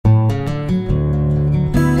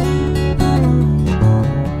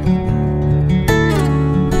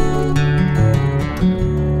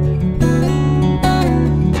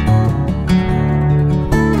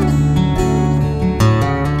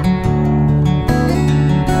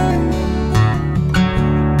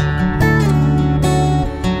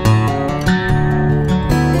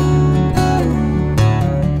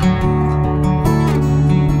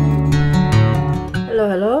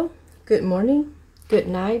Good morning, good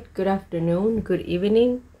night, good afternoon, good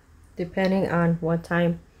evening, depending on what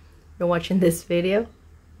time you're watching this video.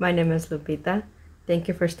 My name is Lupita. Thank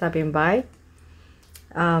you for stopping by.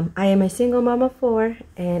 I am a single mom of 4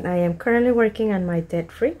 and I am currently working on my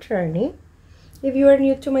debt-free journey. If you are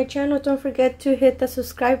new to my channel, don't forget to hit the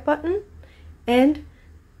subscribe button. And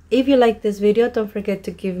if you like this video, don't forget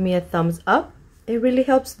to give me a thumbs up. It really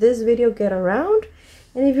helps this video get around.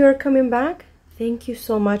 And if you're coming back, thank you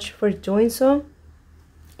so much for doing so.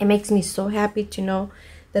 It makes me so happy to know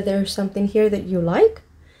that there's something here that you like.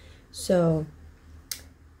 So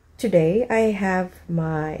today I have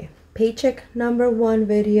my paycheck number 1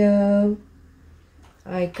 video.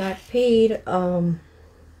 I got paid on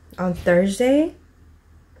Thursday.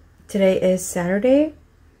 Today is Saturday.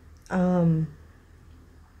 It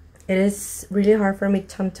is really hard for me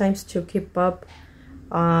sometimes to keep up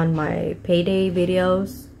on my payday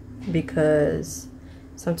videos because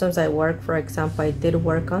sometimes I work. For example, I did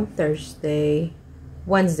work on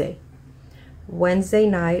Wednesday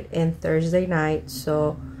night and Thursday night.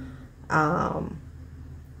 So on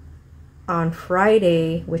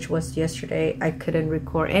Friday, which was yesterday, I couldn't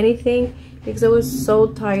record anything because I was so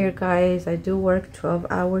tired, guys. I do work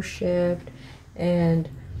 12-hour shift and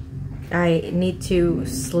I need to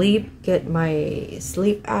sleep, get my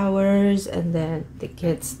sleep hours, and then the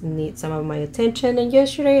kids need some of my attention. And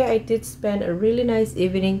yesterday I did spend a really nice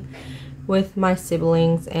evening with my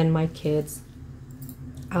siblings and my kids.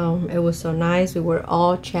 It was so nice. We were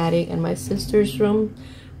all chatting in my sister's room,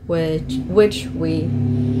 which we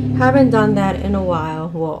haven't done that in a while.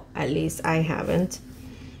 Well, at least I haven't.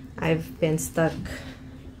 I've been stuck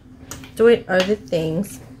doing other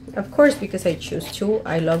things. Of course, because I choose to.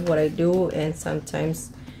 I love what I do, and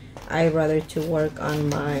sometimes I rather to work on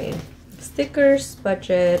my stickers,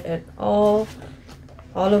 budget, and all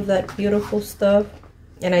of that beautiful stuff,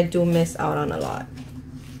 and I do miss out on a lot.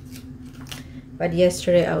 But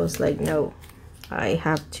yesterday I was like, no, I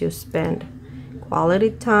have to spend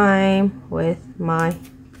quality time with my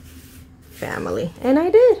family, and I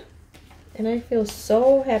did, and I feel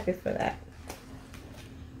so happy for that.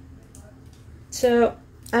 So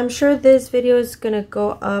I'm sure this video is gonna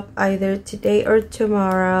go up either today or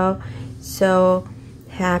tomorrow. So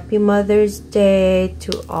happy Mother's Day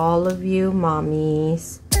to all of you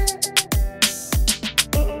mommies.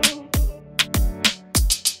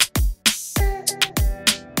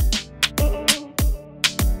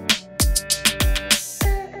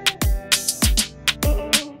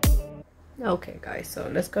 Okay guys, so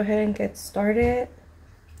let's go ahead and get started.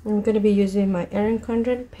 I'm gonna be using my Erin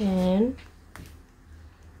Condren pen.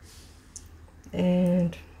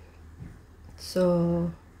 And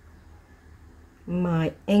so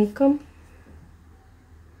my income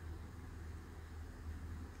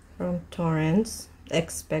from Torrance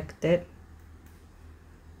expected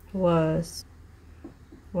was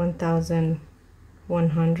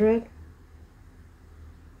 1,100,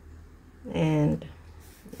 and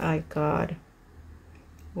I got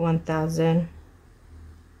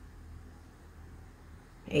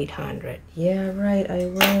 1,800. Yeah, right, I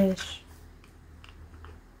wish.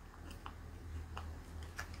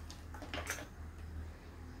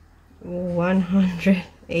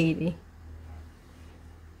 180.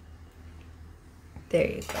 There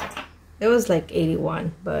you go. It was like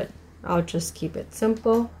 81, but I'll just keep it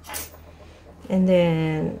simple. And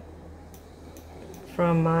then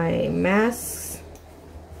from my masks,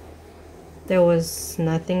 there was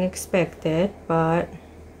nothing expected, but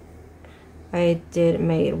I did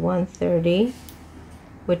make 130,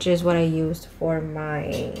 which is what I used for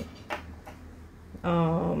my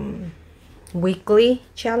weekly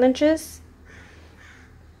challenges.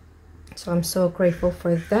 So I'm so grateful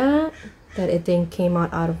for that it didn't came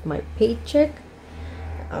out of my paycheck.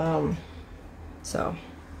 So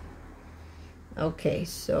okay,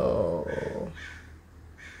 so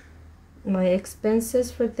my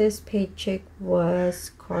expenses for this paycheck was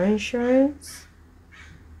car insurance,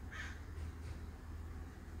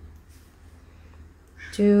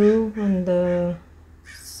 due on the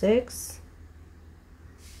 6th.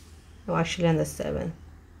 No, actually on the 7th.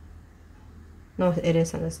 No, it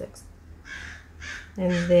is on the 6th.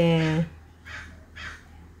 And then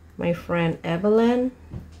my friend Evelyn,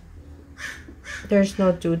 there's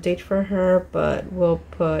no due date for her, but we'll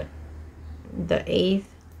put the 8th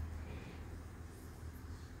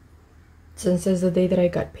since it's the day that I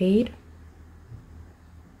got paid.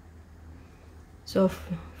 So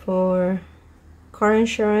for car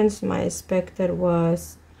insurance, my expected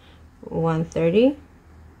was 130.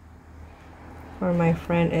 For my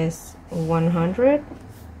friend is 100.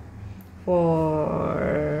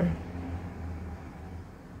 For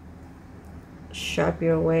Shop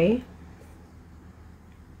Your Way.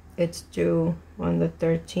 It's due on the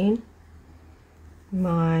 13th.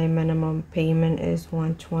 My minimum payment is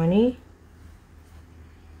 $120.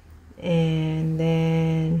 And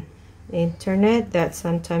then internet that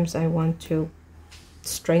sometimes I want to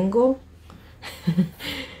strangle.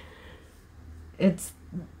 It's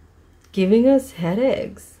giving us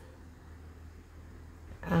headaches.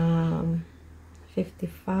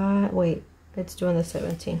 55, wait, it's due on the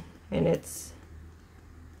 17th, and it's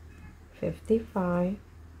 55.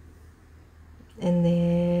 And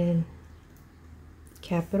then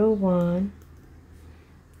Capital One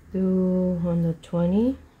due on the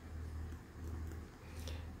 20th.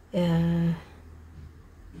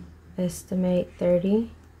 Estimate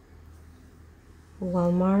 30.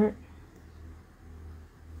 Walmart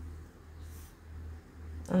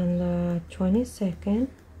on the 22nd,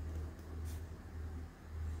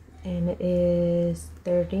 and it is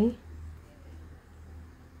 30.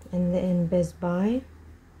 And then Best Buy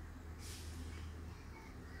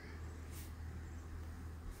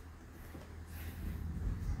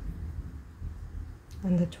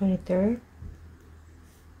on the 23rd,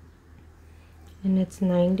 and it's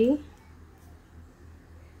 90.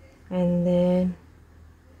 And then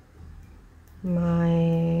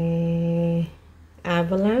my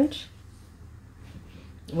Avalanche,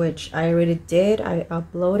 which I already did, I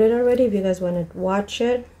uploaded already. If you guys want to watch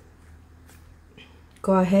it,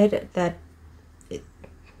 go ahead.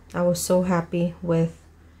 I was so happy with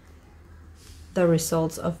the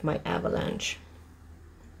results of my Avalanche.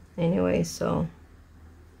 Anyway, so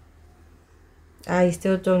I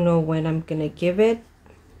still don't know when I'm gonna give it.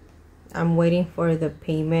 I'm waiting for the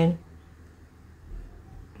payment,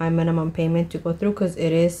 my minimum payment, to go through, because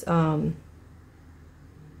it is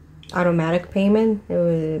automatic payment.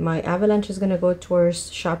 My Avalanche is gonna go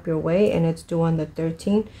towards Shop Your Way, and it's due on the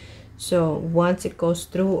 13th. So once it goes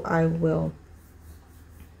through, I will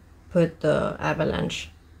put the Avalanche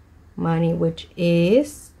money, which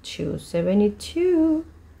is $272.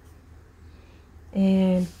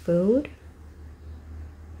 And food,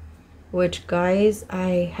 which, guys,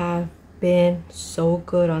 I have been so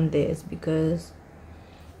good on this because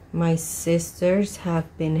my sisters have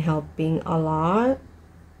been helping a lot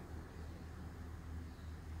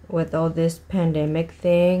with all this pandemic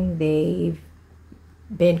thing. They've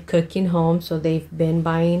been cooking home, so they've been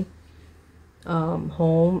buying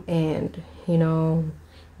home, and you know,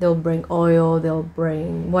 they'll bring oil, they'll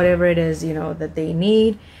bring whatever it is, you know, that they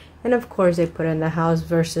need, and of course they put in the house.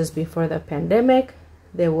 Versus before the pandemic,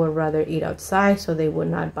 they would rather eat outside, so they would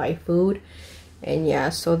not buy food. And yeah,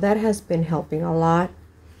 so that has been helping a lot.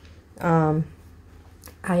 I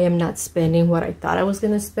am not spending what I thought I was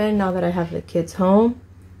gonna spend now that I have the kids home,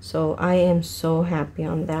 so I am so happy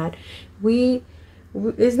on that.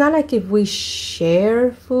 It's not like if we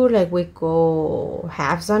share food, like we go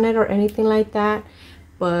halves on it or anything like that,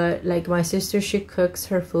 but like my sister, she cooks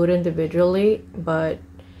her food individually, but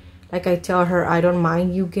like I tell her, I don't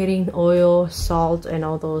mind you getting oil, salt, and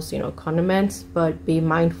all those, you know, condiments, but be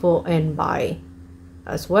mindful and buy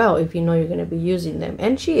as well if you know you're going to be using them.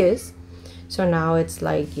 And she is. So now it's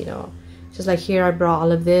like, you know, just like, here, I brought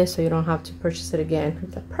all of this so you don't have to purchase it again.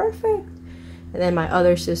 It's like, perfect. And then my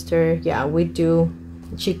other sister, yeah,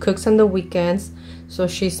 she cooks on the weekends, so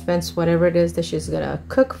she spends whatever it is that she's going to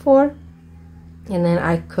cook for. And then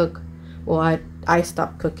I cook. Well, I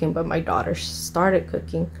stopped cooking, but my daughter started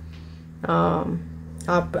cooking.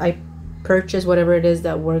 I purchase whatever it is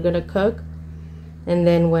that we're gonna cook, and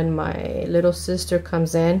then when my little sister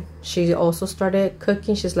comes in, she also started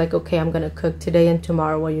cooking. She's like, okay, I'm gonna cook today and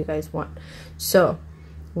tomorrow, what you guys want. So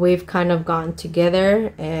we've kind of gone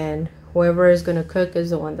together, and whoever is gonna cook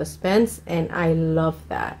is the one that spends, and I love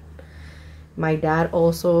that. My dad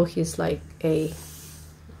also, he's like,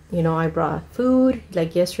 you know, I brought food.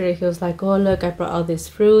 Like yesterday, he was like, oh, look, I brought all these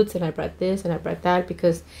fruits, and I brought this, and I brought that,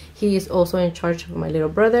 because he is also in charge of my little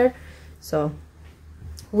brother. So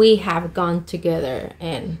we have gone together,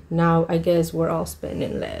 and now I guess we're all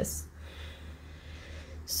spending less.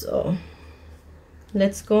 So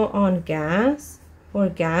let's go on gas. For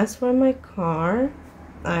gas for my car,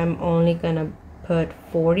 I'm only gonna put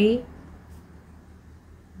 40.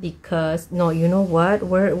 Because, no, you know what,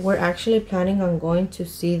 we're actually planning on going to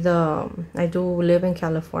see the I do live in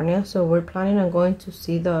California, so we're planning on going to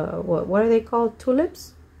see the what are they called,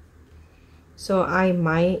 tulips. So I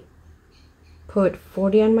might put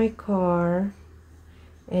 40 on my car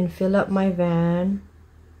and fill up my van.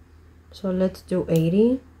 So let's do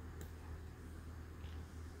 80,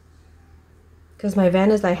 because my van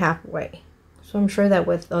is like halfway, so I'm sure that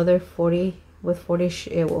with other 40, with 40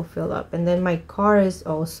 it will fill up. And then my car is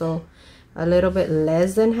also a little bit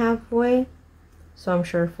less than halfway, so I'm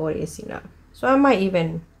sure 40 is enough. So I might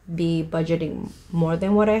even be budgeting more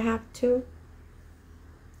than what I have to.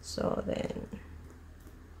 So then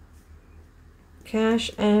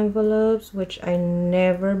cash envelopes, which I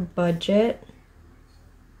never budget,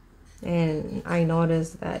 and I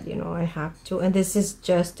noticed that, you know, I have to, and this is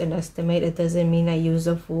just an estimate. It doesn't mean I use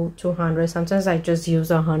a full 200. Sometimes I just use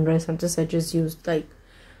 100. Sometimes I just use like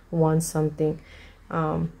one something.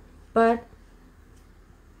 But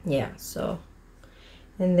yeah, so,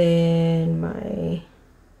 and then my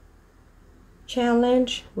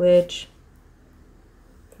challenge, which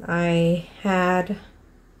I had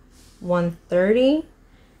 130,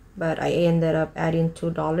 but I ended up adding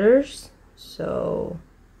 $2, so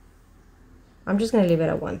I'm just gonna leave it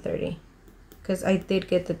at 130 because I did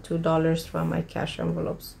get the $2 from my cash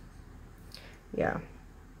envelopes. Yeah,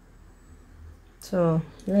 so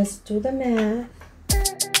let's do the math.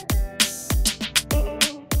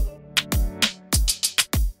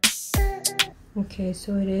 Okay,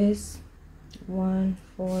 so it is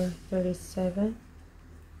 1,437,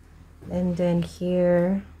 and then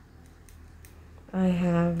here I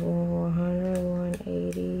have 100,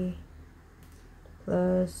 180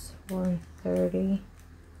 plus 130.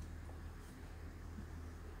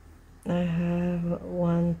 I have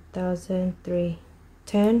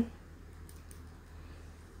 1,310.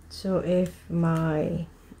 So if my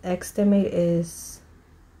estimate is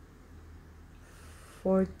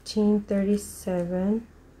 1437,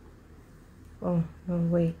 oh no,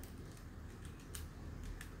 wait,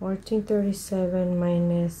 1437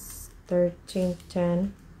 minus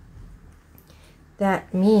 1310,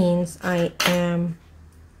 that means I am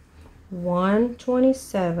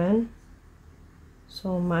 127,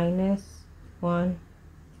 so minus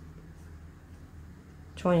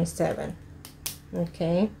 127.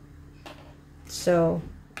 Okay, so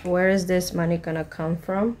where is this money gonna come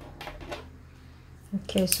from?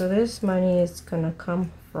 Okay, so this money is gonna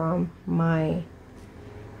come from my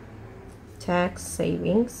tax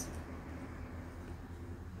savings.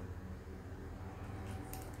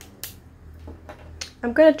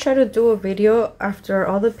 I'm gonna try to do a video after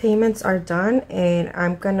all the payments are done, and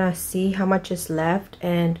I'm gonna see how much is left,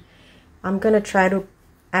 and I'm gonna try to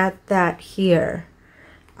add that here.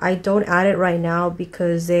 I don't add it right now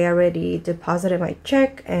because they already deposited my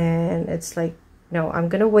check, and it's like, no, I'm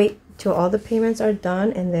gonna wait till all the payments are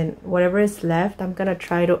done, and then whatever is left, I'm gonna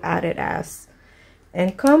try to add it as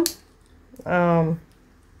income, so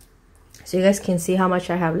you guys can see how much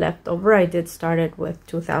I have left over. I did start it with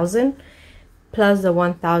 2,000 plus the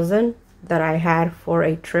 1,000 that I had for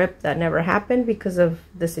a trip that never happened because of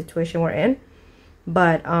the situation we're in.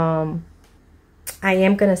 But I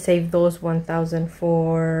am gonna save those 1,000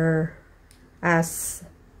 for as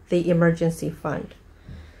the emergency fund.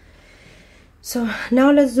 So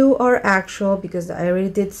now let's do our actual, because I already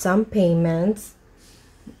did some payments.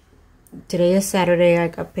 Today is Saturday. I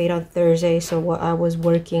got paid on Thursday, so while I was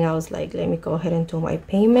working, I was like, let me go ahead and do my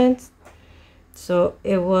payments. So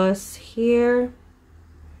it was here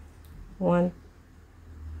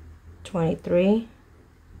 123.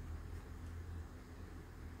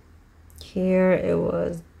 Here it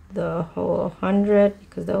was the whole 100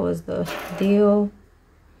 because that was the deal.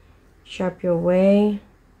 Shop Your Way.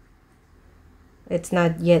 It's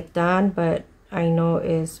not yet done, but I know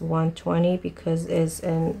it's 120 because it's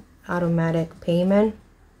an automatic payment.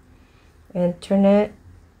 Internet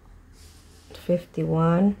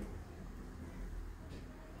 51.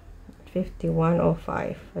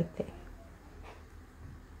 5105, I think.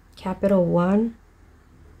 Capital One,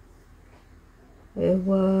 it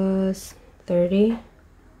was 30.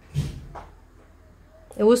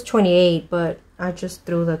 It was 28, but I just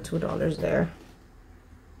threw the $2 there.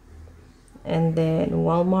 And then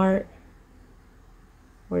Walmart,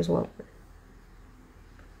 where's Walmart?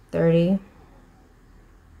 30.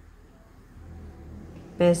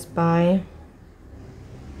 Best Buy,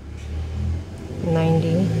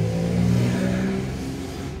 90.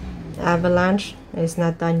 Avalanche is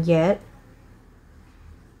not done yet.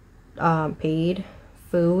 Paid.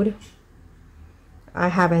 Food, I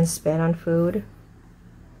haven't spent on food.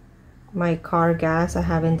 My car gas, I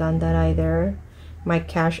haven't done that either. My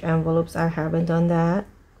cash envelopes, I haven't done that.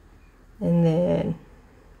 And then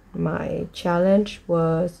my challenge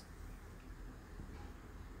was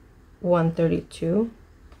 132.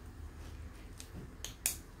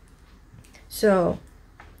 So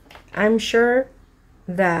I'm sure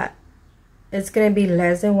that it's gonna be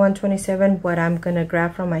less than 127 what I'm gonna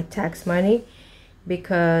grab from my tax money,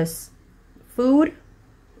 because food,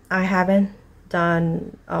 I haven't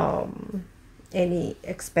done any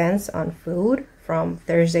expense on food from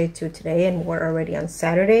Thursday to today, and we're already on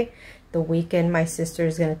Saturday. The weekend my sister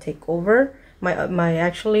is gonna take over. My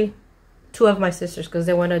actually two of my sisters, because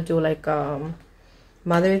they want to do like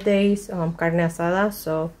Mother's Day's carne asada,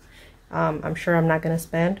 so I'm sure I'm not gonna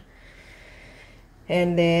spend.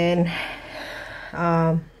 And then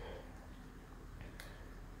I'm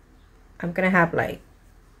gonna have like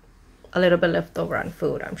a little bit left over on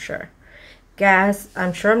food, I'm sure. Gas,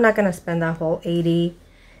 I'm sure I'm not gonna spend that whole 80.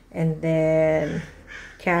 And then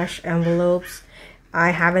cash envelopes,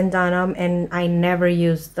 I haven't done them, and I never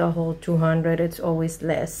use the whole 200. It's always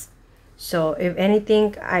less. So if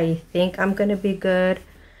anything, I think I'm gonna be good.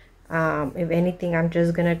 If anything, I'm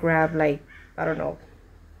just gonna grab like, I don't know,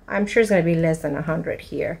 I'm sure it's gonna be less than 100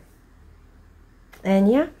 here.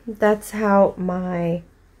 And yeah, that's how my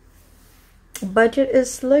budget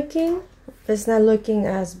is looking. It's not looking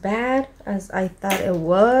as bad as I thought it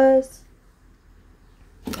was.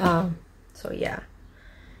 So yeah.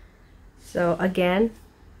 So again,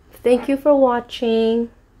 thank you for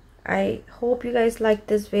watching. I hope you guys like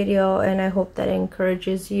this video, and I hope that it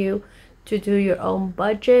encourages you to do your own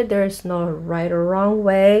budget. There's no right or wrong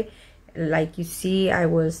way. Like you see, I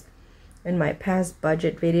was in my past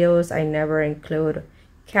budget videos, I never include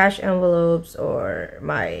cash envelopes or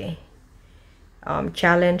my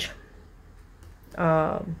challenge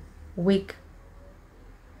week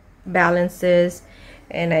balances,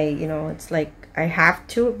 and it's like I have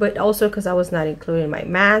to, but also because I was not including my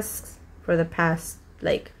masks for the past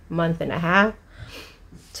like month and a half.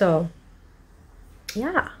 So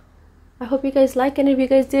yeah, I hope you guys like it. And if you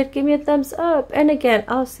guys did, give me a thumbs up. And again,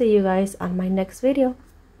 I'll see you guys on my next video.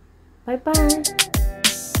 Bye bye.